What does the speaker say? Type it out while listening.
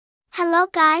Hello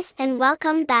guys and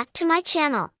welcome back to my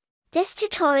channel. This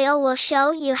tutorial will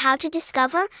show you how to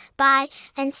discover, buy,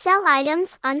 and sell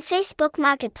items on Facebook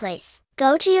Marketplace.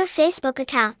 Go to your Facebook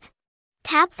account.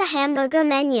 Tap the hamburger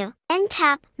menu, and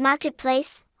tap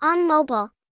Marketplace on mobile.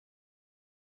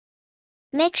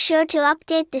 Make sure to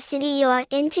update the city you are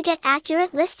in to get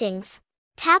accurate listings.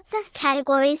 Tap the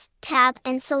Categories tab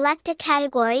and select a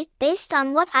category based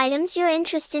on what items you're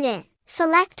interested in.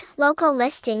 Select Local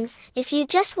Listings if you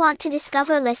just want to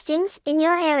discover listings in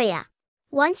your area.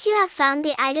 Once you have found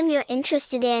the item you're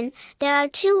interested in, there are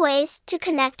two ways to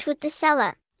connect with the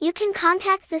seller. You can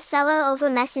contact the seller over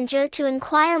Messenger to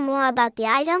inquire more about the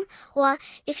item, or,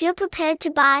 if you're prepared to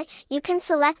buy, you can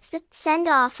select the Send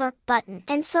Offer button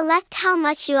and select how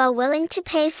much you are willing to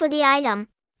pay for the item.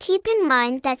 Keep in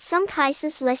mind that some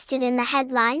prices listed in the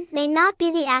headline may not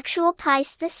be the actual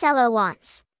price the seller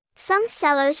wants. Some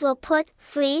sellers will put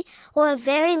free or a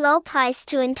very low price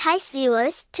to entice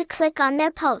viewers to click on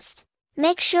their post.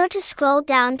 Make sure to scroll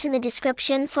down to the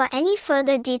description for any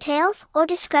further details or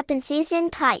discrepancies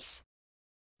in price.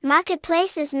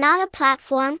 Marketplace is not a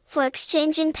platform for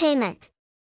exchanging payment,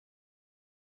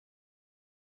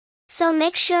 so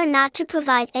make sure not to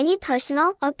provide any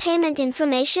personal or payment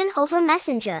information over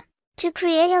Messenger. To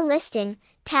create a listing,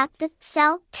 tap the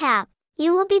Sell tab.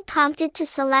 You will be prompted to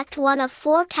select one of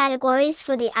 4 categories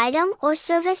for the item or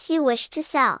service you wish to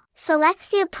sell. Select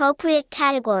the appropriate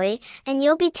category, and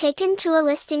you'll be taken to a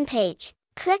listing page.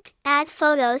 Click Add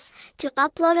Photos to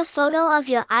upload a photo of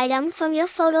your item from your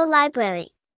photo library.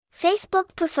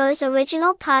 Facebook prefers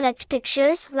original product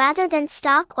pictures rather than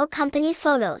stock or company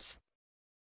photos.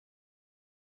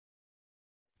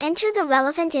 Enter the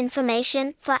relevant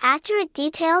information for accurate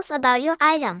details about your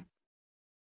item.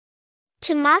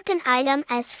 To mark an item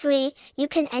as free, you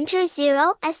can enter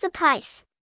 0 as the price.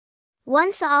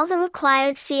 Once all the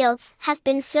required fields have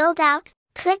been filled out,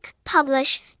 click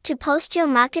Publish to post your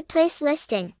marketplace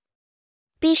listing.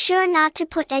 Be sure not to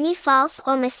put any false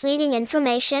or misleading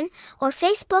information, or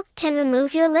Facebook can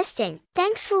remove your listing.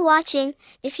 Thanks for watching.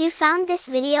 If you found this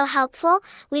video helpful,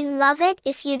 we'd love it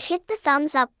if you'd hit the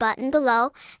thumbs up button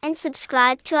below and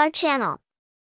subscribe to our channel.